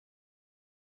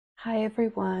Hi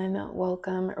everyone,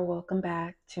 welcome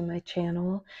back to my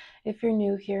channel. If you're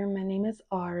new here, my name is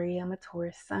Ari. I'm a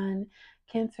Taurus Sun,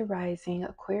 Cancer Rising,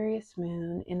 Aquarius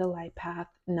Moon in the light path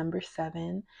number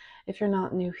 7. If you're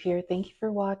not new here, thank you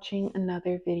for watching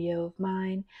another video of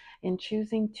mine and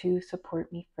choosing to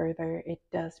support me further. It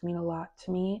does mean a lot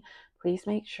to me. Please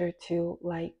make sure to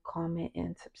like, comment,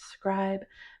 and subscribe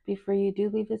before you do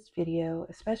leave this video,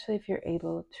 especially if you're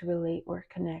able to relate or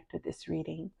connect with this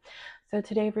reading. So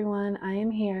today, everyone, I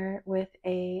am here with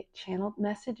a channeled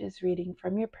messages reading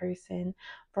from your person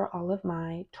for all of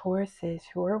my Tauruses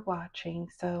who are watching.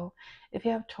 So if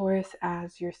you have Taurus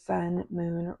as your sun,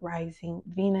 moon, rising,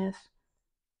 Venus,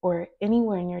 or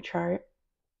anywhere in your chart,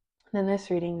 then this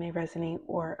reading may resonate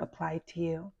or apply to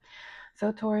you.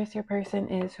 So Taurus, your person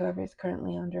is whoever is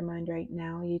currently on your mind right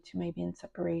now. You two may be in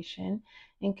separation,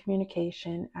 in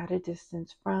communication, at a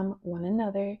distance from one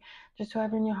another. Just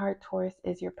whoever in your heart, Taurus,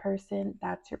 is your person,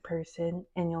 that's your person,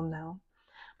 and you'll know.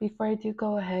 Before I do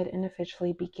go ahead and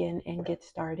officially begin and get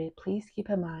started, please keep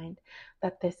in mind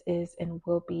that this is and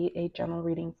will be a general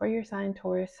reading for your sign,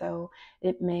 Taurus, so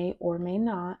it may or may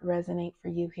not resonate for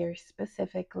you here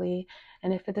specifically.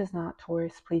 And if it does not,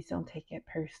 Taurus, please don't take it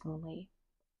personally.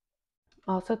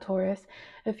 Also, Taurus,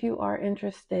 if you are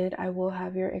interested, I will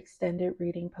have your extended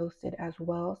reading posted as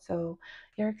well. So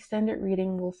your extended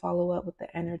reading will follow up with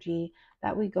the energy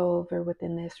that we go over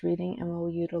within this reading, and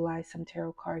we'll utilize some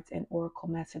tarot cards and oracle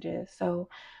messages. So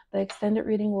the extended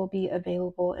reading will be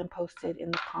available and posted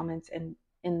in the comments and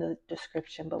in the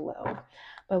description below.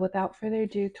 But without further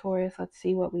ado, Taurus, let's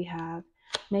see what we have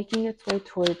making its way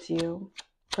towards you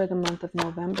for the month of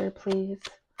November, please.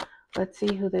 Let's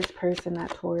see who this person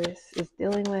that Taurus is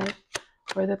dealing with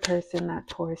or the person that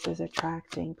Taurus is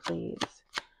attracting, please.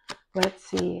 Let's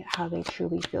see how they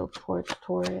truly feel towards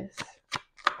Taurus.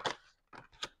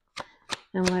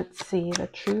 And let's see the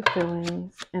true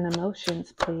feelings and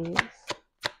emotions, please.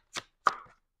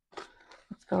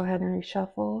 Let's go ahead and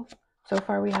reshuffle. So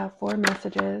far we have 4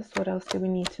 messages. What else do we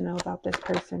need to know about this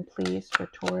person, please, for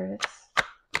Taurus?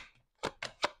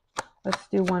 Let's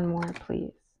do one more,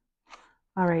 please.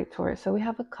 All right, Taurus. So we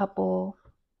have a couple,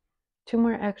 2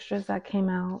 more extras that came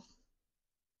out.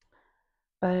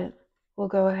 But we'll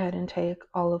go ahead and take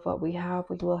all of what we have.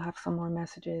 We will have some more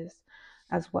messages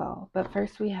as well. But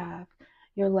first we have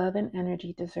your love and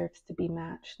energy deserves to be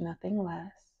matched, nothing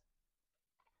less.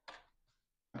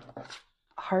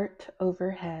 Heart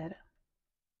overhead.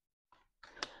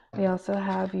 We also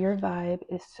have your vibe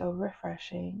is so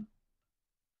refreshing.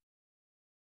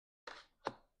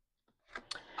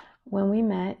 When we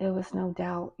met, it was no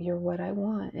doubt you're what I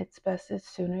want. It's best that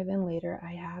sooner than later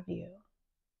I have you.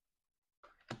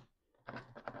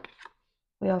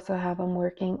 We also have I'm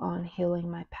working on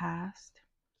healing my past.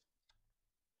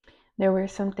 There were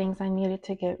some things I needed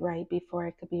to get right before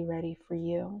I could be ready for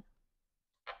you.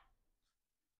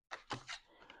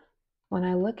 When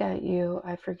I look at you,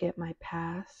 I forget my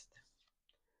past.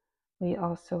 We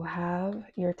also have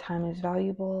your time is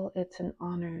valuable. It's an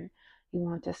honor. You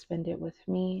want to spend it with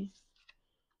me.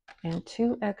 And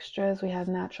 2 extras. We have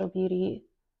natural beauty.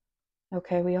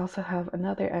 Okay, we also have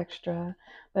another extra.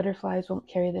 Butterflies won't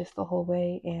carry this the whole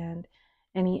way, and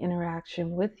any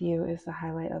interaction with you is the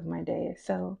highlight of my day.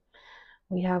 So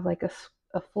we have like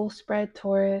a full spread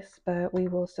Taurus, but we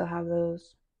will still have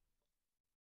those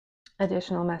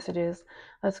additional messages.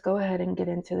 Let's go ahead and get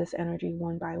into this energy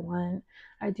one by one.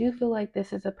 I do feel like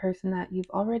this is a person that you've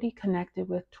already connected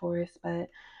with, Taurus, but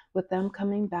with them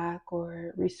coming back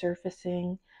or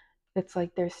resurfacing, it's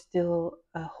like there's still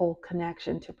a whole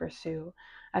connection to pursue.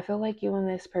 I feel like you and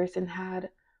this person had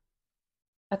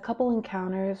a couple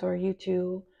encounters, or you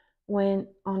two went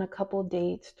on a couple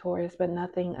dates, Taurus, but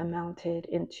nothing amounted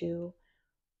into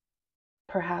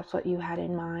perhaps what you had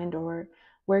in mind or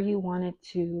where you wanted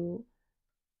to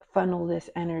funnel this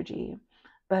energy.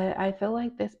 But I feel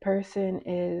like this person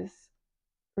is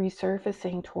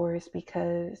resurfacing Taurus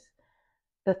because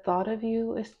the thought of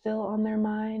you is still on their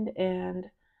mind. And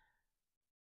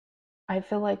I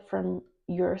feel like from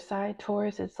your side,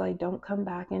 Taurus, it's like, don't come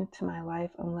back into my life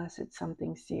unless it's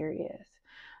something serious.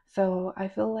 So I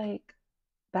feel like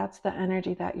that's the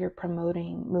energy that you're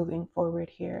promoting moving forward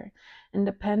here. And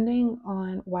depending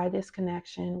on why this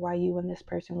connection, why you and this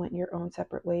person went your own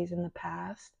separate ways in the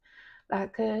past,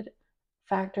 that could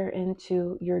factor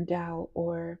into your doubt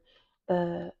or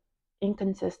the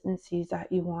inconsistencies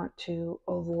that you want to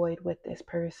avoid with this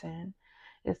person.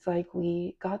 It's like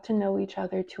we got to know each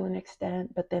other to an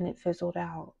extent, but then it fizzled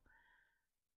out.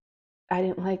 I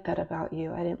didn't like that about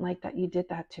you. I didn't like that you did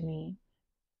that to me.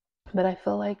 But I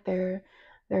feel like they're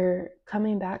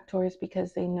coming back towards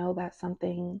because they know that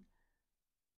something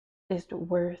is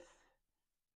worth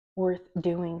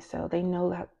doing so. They know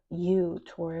that you,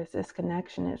 Taurus, this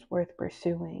connection is worth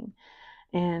pursuing.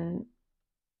 And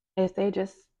if they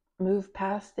just move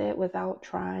past it without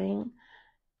trying,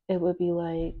 it would be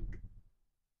like,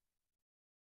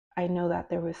 I know that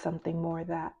there was something more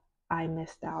that I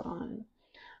missed out on.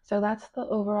 So that's the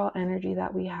overall energy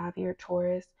that we have here,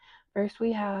 Taurus. First,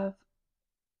 we're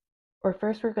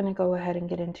going to go ahead and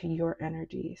get into your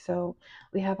energy. So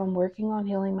we have, I'm working on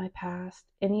healing my past.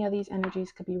 Any of these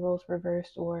energies could be roles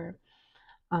reversed, or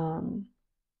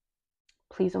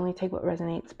please only take what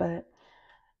resonates. But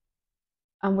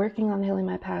I'm working on healing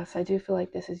my past. I do feel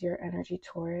like this is your energy,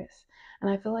 Taurus. And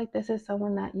I feel like this is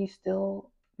someone that you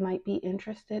still might be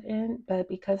interested in, but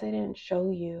because they didn't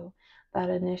show you that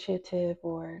initiative,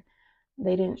 or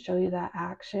they didn't show you that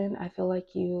action, I feel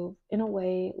like you, in a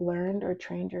way, learned or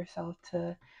trained yourself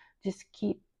to just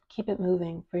keep it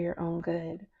moving for your own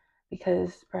good.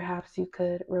 Because perhaps you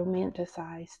could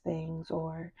romanticize things,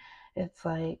 or it's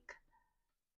like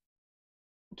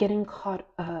getting caught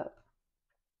up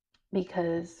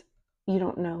because you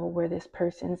don't know where this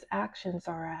person's actions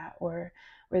are at, or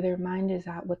where their mind is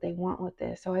at, what they want with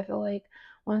this. So I feel like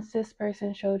once this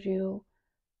person showed you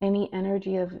any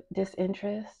energy of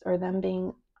disinterest, or them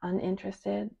being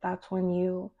uninterested, that's when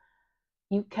you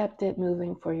kept it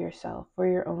moving for yourself, for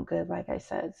your own good, like I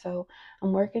said. So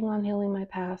I'm working on healing my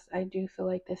past. I do feel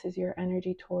like this is your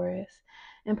energy, Taurus.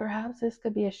 And perhaps this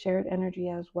could be a shared energy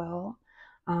as well.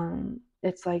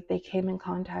 It's like they came in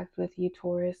contact with you,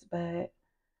 Taurus, but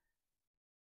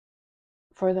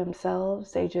for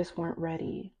themselves, they just weren't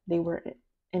ready. They were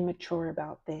immature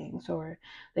about things, or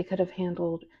they could have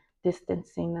handled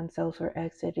distancing themselves or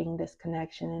exiting this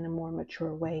connection in a more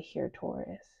mature way here,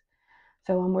 Taurus.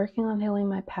 So I'm working on healing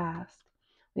my past.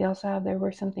 We also have, there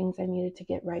were some things I needed to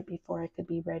get right before I could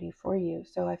be ready for you.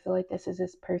 So I feel like this is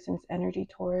this person's energy,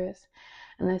 Taurus.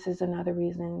 And this is another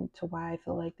reason to why I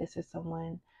feel like this is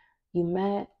someone you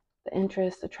met. The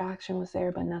interest, attraction was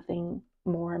there, but nothing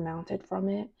more mounted from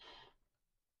it.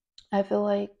 I feel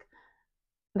like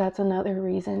that's another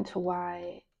reason to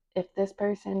why, if this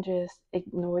person just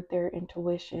ignored their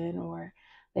intuition, or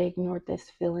they ignored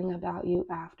this feeling about you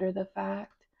after the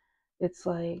fact, it's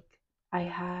like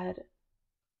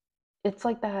it's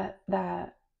like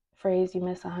that phrase, you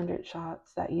miss 100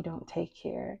 shots that you don't take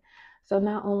here. So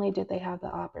not only did they have the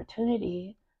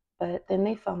opportunity, but then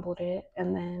they fumbled it,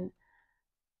 and then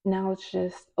now it's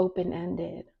just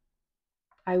open-ended.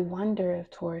 I wonder if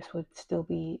Taurus would still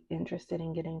be interested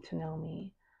in getting to know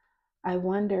me. I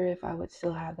wonder if I would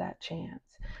still have that chance.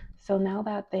 So now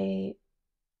that they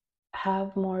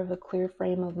have more of a clear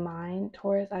frame of mind,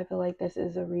 Taurus, I feel like this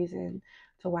is a reason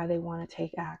to why they want to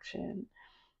take action.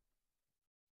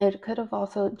 It could have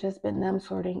also just been them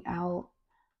sorting out,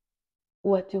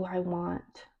 what do I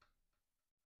want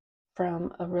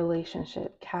from a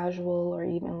relationship, casual or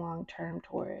even long-term,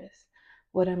 Taurus?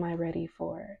 What am I ready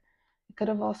for? It could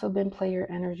have also been player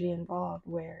energy involved,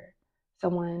 where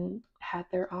someone had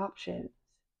their options.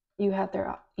 You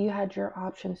had your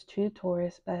options too,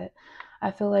 Taurus, but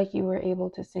I feel like you were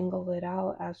able to single it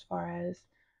out as far as,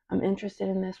 I'm interested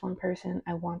in this one person,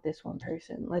 I want this one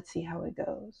person. Let's see how it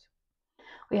goes.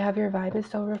 We have, your vibe is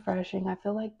so refreshing. I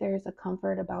feel like there's a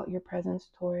comfort about your presence,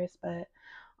 Taurus, but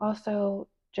also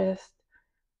just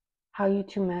how you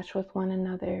two mesh with one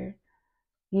another.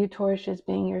 You, Taurus, just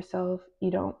being yourself.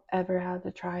 You don't ever have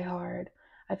to try hard.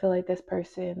 I feel like this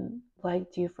person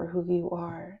liked you for who you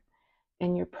are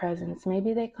and your presence.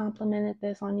 Maybe they complimented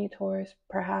this on you, Taurus.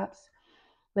 Perhaps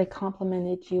they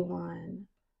complimented you on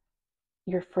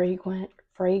your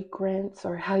fragrance,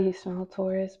 or how you smell,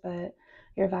 Taurus, but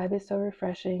your vibe is so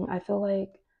refreshing. I feel like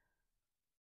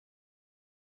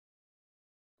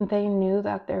they knew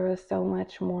that there was so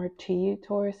much more to you,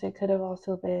 Taurus. It could have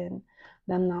also been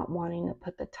them not wanting to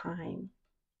put the time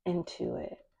into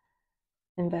it,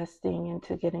 investing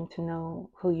into getting to know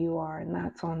who you are, and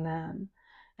that's on them.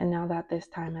 And now that this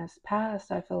time has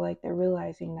passed, I feel like they're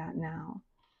realizing that now.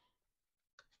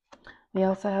 We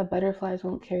also have, butterflies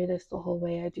won't carry this the whole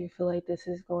way. I do feel like this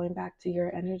is going back to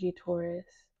your energy, Taurus.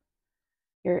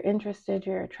 You're interested,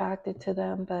 you're attracted to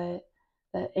them, but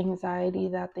the anxiety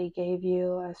that they gave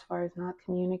you as far as not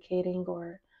communicating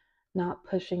or not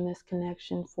pushing this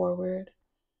connection forward,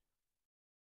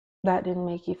 that didn't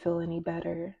make you feel any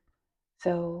better.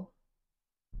 So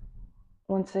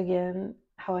once again,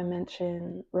 how I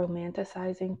mentioned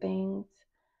romanticizing things,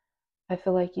 I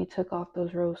feel like you took off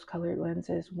those rose-colored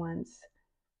lenses once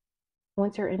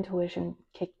your intuition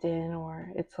kicked in,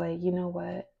 or it's like, you know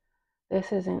what,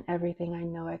 this isn't everything I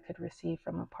know I could receive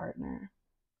from a partner.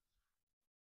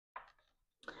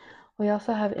 We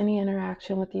also have any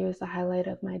interaction with you is the highlight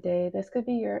of my day. This could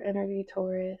be your energy,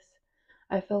 Taurus.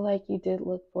 I feel like you did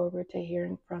look forward to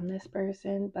hearing from this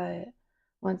person, but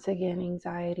once again,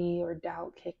 anxiety or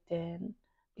doubt kicked in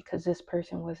because this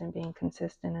person wasn't being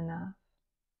consistent enough.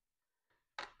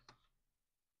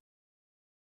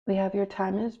 We have your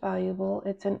time is valuable.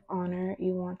 It's an honor.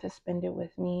 You want to spend it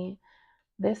with me.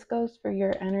 This goes for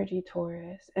your energy,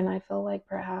 Taurus. And I feel like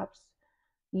perhaps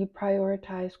you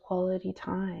prioritize quality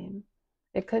time.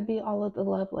 It could be all of the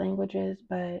love languages,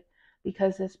 but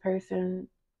because this person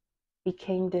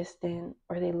became distant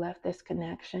or they left this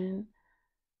connection,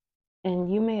 and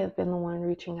you may have been the one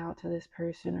reaching out to this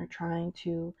person or trying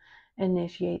to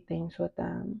initiate things with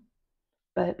them.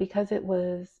 But because it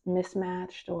was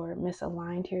mismatched or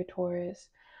misaligned here, Taurus,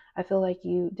 I feel like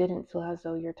you didn't feel as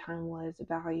though your time was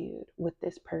valued with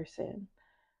this person.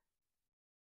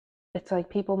 It's like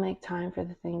people make time for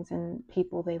the things and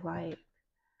people they like.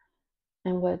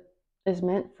 And what is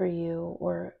meant for you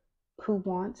or who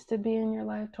wants to be in your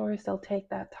life, Taurus, they'll take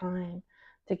that time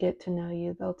to get to know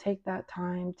you. They'll take that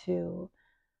time to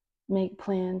make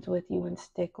plans with you and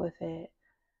stick with it.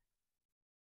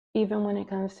 Even when it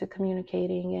comes to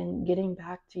communicating and getting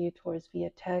back to you, Taurus,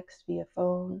 via text, via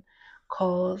phone,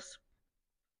 calls,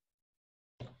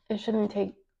 it shouldn't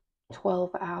take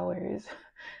 12 hours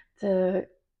to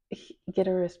get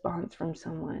a response from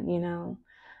someone, you know?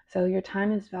 So your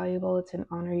time is valuable. It's an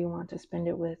honor. You want to spend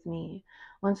it with me.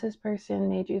 Once this person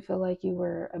made you feel like you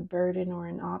were a burden or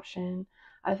an option,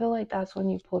 I feel like that's when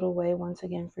you pulled away once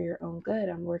again for your own good.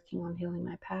 I'm working on healing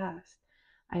my past.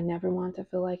 I never want to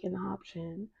feel like an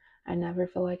option. I never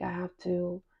feel like I have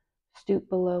to stoop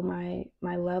below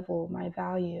my level, my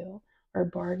value, or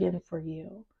bargain for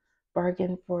you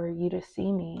to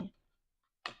see me.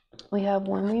 We have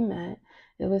when we met,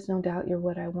 it was no doubt you're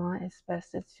what I want. It's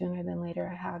best that sooner than later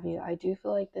I have you. I do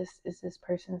feel like this is this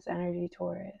person's energy,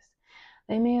 Taurus.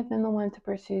 They may have been the one to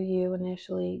pursue you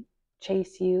initially,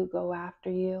 chase you, go after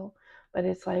you, but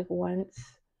it's like once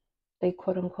they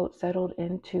quote unquote settled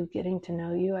into getting to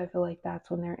know you, I feel like that's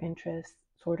when their interest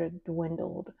sort of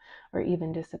dwindled or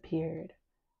even disappeared.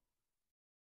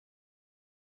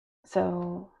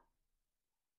 So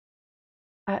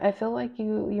I feel like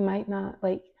you might not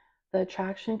like the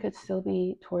attraction could still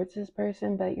be towards this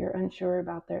person, but you're unsure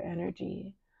about their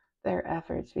energy, their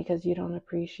efforts, because you don't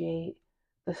appreciate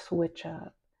the switch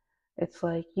up. It's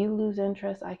like you lose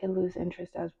interest, I can lose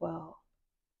interest as well.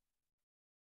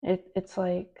 It's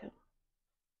like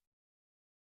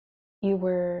you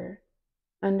were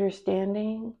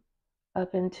understanding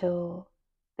up until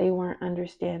they weren't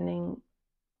understanding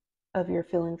of your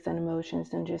feelings and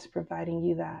emotions and just providing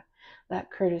you that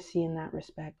courtesy and that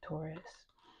respect, Taurus.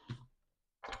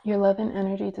 Your love and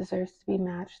energy deserves to be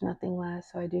matched, nothing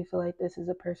less. So I do feel like this is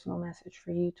a personal message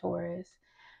for you, Taurus.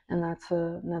 And that's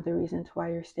another reason to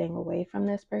why you're staying away from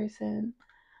this person.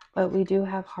 But we do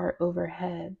have heart over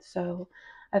head. So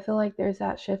I feel like there's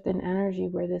that shift in energy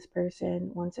where this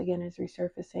person, once again, is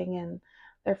resurfacing and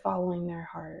they're following their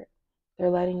heart. They're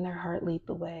letting their heart lead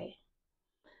the way.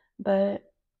 But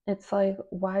it's like,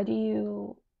 why do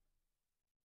you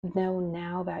know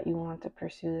now that you want to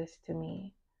pursue this to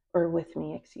me or with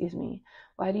me, excuse me?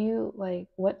 Why do you like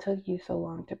what took you so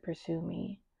long to pursue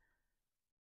me?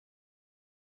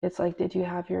 It's like, did you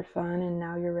have your fun and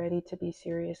now you're ready to be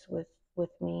serious with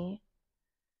me?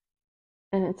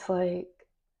 And it's like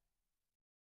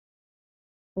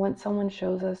when someone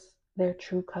shows us their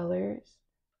true colors,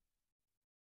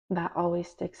 that always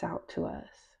sticks out to us.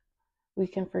 We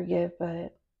can forgive,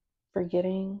 but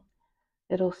forgetting,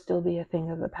 it'll still be a thing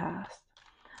of the past.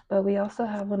 But we also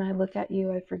have when I look at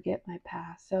you, I forget my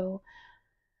past. So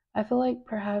I feel like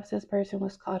perhaps this person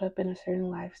was caught up in a certain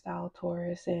lifestyle,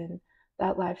 Taurus, and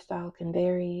that lifestyle can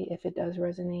vary if it does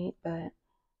resonate. But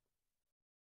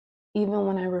even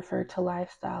when I refer to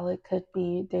lifestyle, it could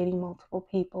be dating multiple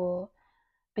people,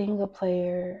 being a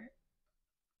player,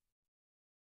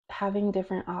 having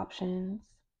different options.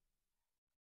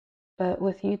 But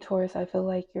with you, Taurus, I feel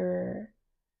like you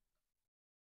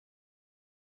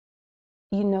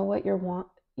know what you want,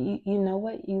 you know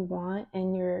what you want,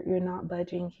 and you're not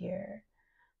budging here.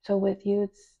 So with you,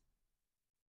 it's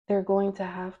they're going to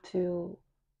have to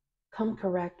come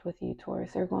correct with you,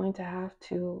 Taurus. They're going to have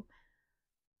to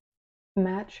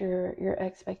match your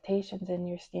expectations and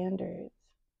your standards.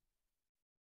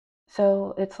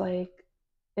 So it's like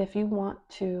if you want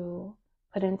to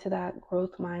put into that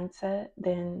growth mindset,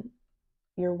 then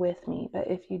you're with me. But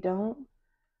if you don't,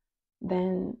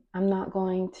 then I'm not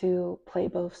going to play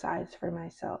both sides for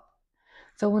myself.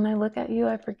 So when I look at you,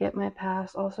 I forget my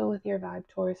past. Also with your vibe,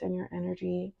 Taurus, and your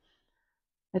energy,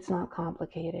 It's not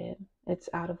complicated. It's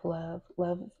out of love.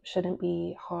 Love shouldn't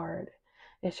be hard.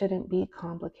 It shouldn't be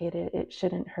complicated. It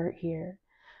shouldn't hurt here.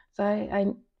 So I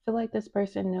feel like this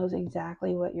person knows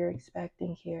exactly what you're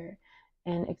expecting here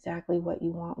and exactly what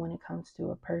you want when it comes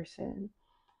to a person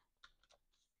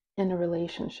in a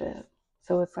relationship.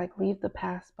 So it's like, leave the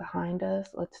past behind us.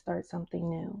 Let's start something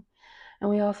new. And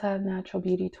we also have Natural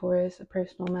Beauty Taurus, a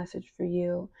personal message for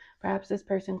you. Perhaps this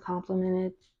person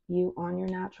complimented you on your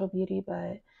natural beauty,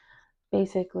 but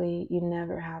basically, you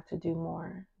never have to do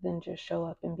more than just show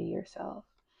up and be yourself.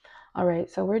 All right,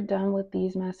 so we're done with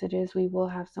these messages. We will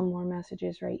have some more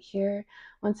messages right here.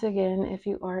 Once again, if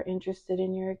you are interested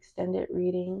in your extended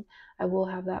reading, I will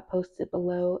have that posted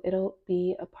below. It'll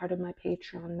be a part of my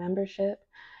Patreon membership.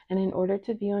 And in order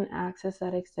to view and access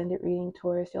that extended reading,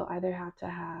 Taurus, you'll either have to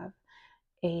have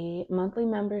a monthly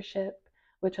membership,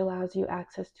 which allows you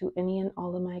access to any and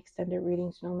all of my extended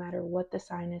readings, no matter what the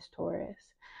sign is, Taurus.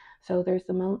 So there's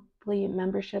the monthly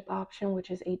membership option, which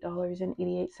is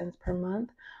 $8.88 per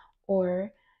month.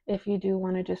 Or if you do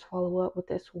want to just follow up with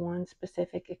this one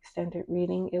specific extended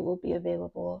reading, it will be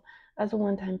available as a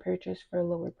one-time purchase for a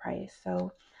lower price.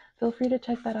 So feel free to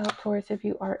check that out, Taurus, if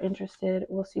you are interested.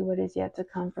 We'll see what is yet to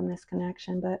come from this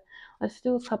connection. But let's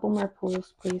do a couple more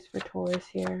pulls, please, for Taurus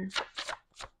here.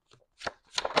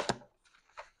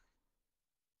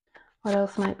 What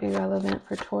else might be relevant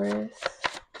for Taurus?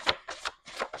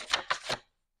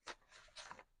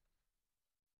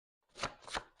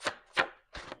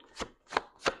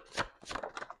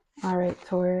 All right,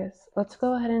 Taurus, let's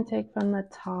go ahead and take from the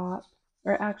top,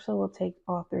 or actually we'll take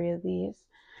all three of these.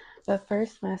 The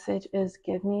first message is,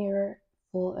 give me your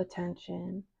full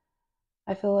attention.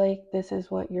 I feel like this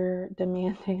is what you're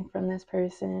demanding from this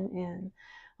person. And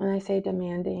when I say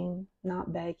demanding,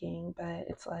 not begging, but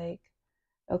it's like,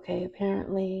 okay,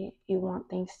 apparently you want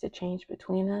things to change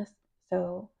between us.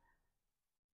 So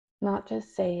not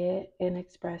just say it and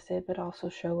express it, but also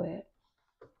show it.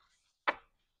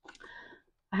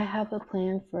 I have a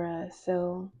plan for us.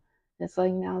 So it's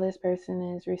like now this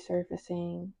person is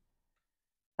resurfacing,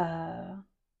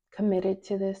 committed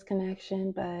to this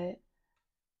connection. But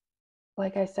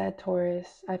like I said,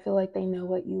 Taurus, I feel like they know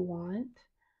what you want.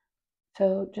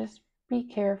 So just be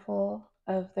careful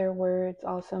of their words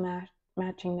also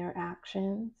matching their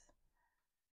actions.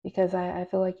 Because I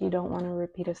feel like you don't want to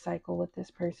repeat a cycle with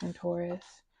this person, Taurus.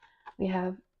 We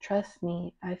have, trust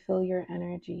me, I feel your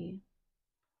energy.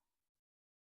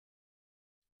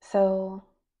 So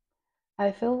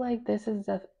I feel like this is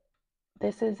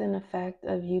an effect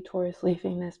of you, Taurus,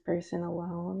 leaving this person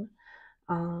alone.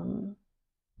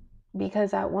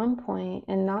 Because at one point,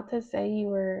 and not to say you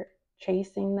were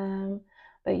chasing them,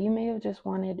 but you may have just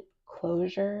wanted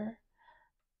closure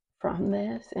from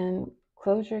this. And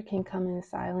closure can come in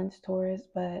silence, Taurus,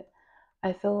 but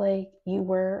I feel like you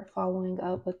were following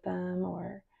up with them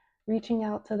or reaching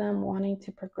out to them, wanting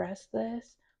to progress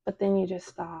this, but then you just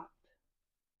stopped.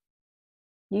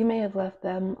 You may have left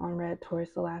them on red,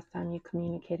 Taurus, the last time you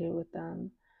communicated with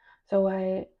them. So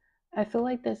I feel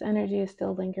like this energy is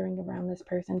still lingering around this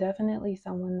person. Definitely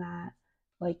someone that,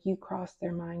 like, you crossed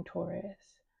their mind,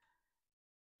 Taurus.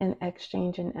 An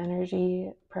exchange in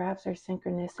energy, perhaps there's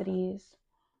synchronicities.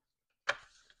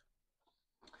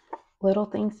 Little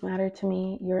things matter to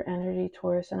me, your energy,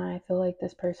 Taurus, and I feel like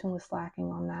this person was slacking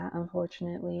on that,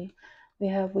 unfortunately. We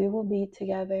have, we will be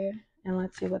together, and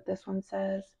let's see what this one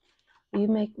says. You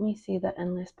make me see the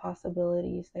endless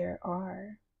possibilities there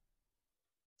are.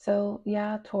 So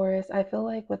yeah, Taurus, I feel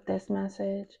like with this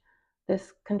message,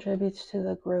 this contributes to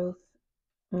the growth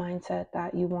mindset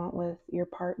that you want with your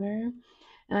partner.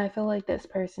 And I feel like this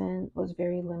person was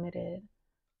very limited.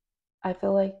 I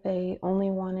feel like they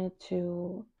only wanted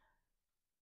to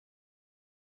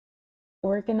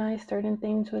organize certain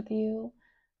things with you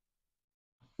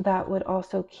that would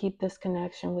also keep this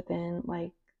connection within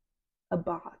like a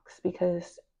box,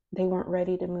 because they weren't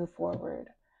ready to move forward.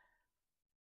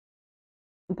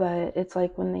 But it's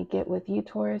like when they get with you,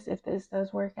 Taurus, if this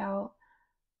does work out,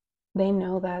 they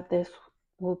know that this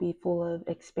will be full of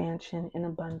expansion and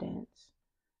abundance.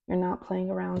 You're not playing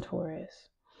around, Taurus.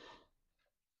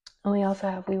 And we also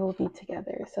have, we will be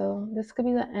together. So this could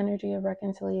be the energy of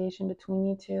reconciliation between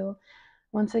you two.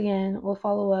 Once again, we'll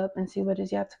follow up and see what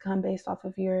is yet to come based off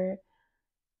of your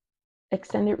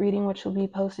extended reading, which will be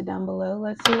posted down below.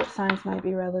 Let's see what signs might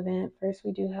be relevant. First,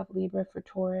 we do have Libra for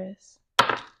Taurus,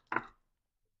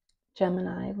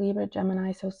 Gemini, Libra,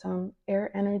 Gemini, so some air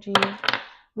energy,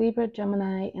 Libra,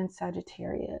 Gemini, and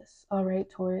Sagittarius. All right,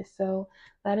 Taurus. So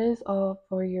that is all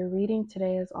for your reading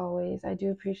today. As always, I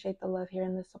do appreciate the love here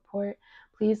and the support.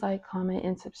 Please like, comment,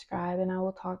 and subscribe, and I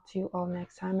will talk to you all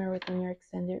next time or within your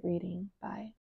extended reading. Bye.